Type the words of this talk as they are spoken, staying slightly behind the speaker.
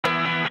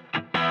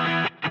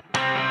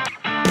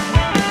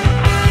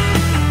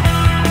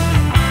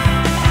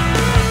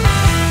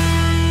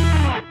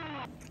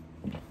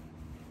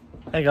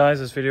Hey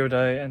guys, it's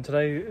VideoADay, and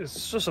today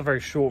it's just a very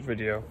short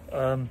video.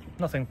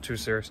 Nothing too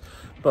serious,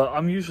 but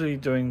I'm usually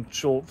doing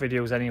short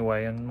videos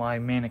anyway in my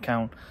main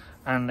account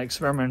and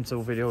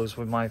experimental videos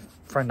with my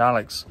friend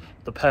Alex,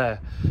 the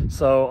pair.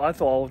 So I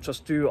thought I'll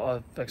just do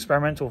an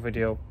experimental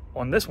video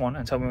on this one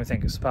and tell me what you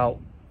think. It's about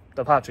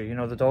the Apache, you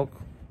know, the dog.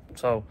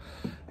 So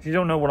if you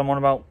don't know what I'm on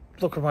about,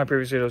 look at my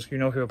previous videos, you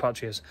know who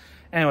Apache is.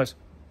 Anyways,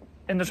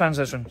 in the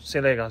transition, see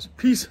you later guys.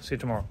 Peace, see you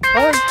tomorrow.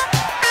 Bye.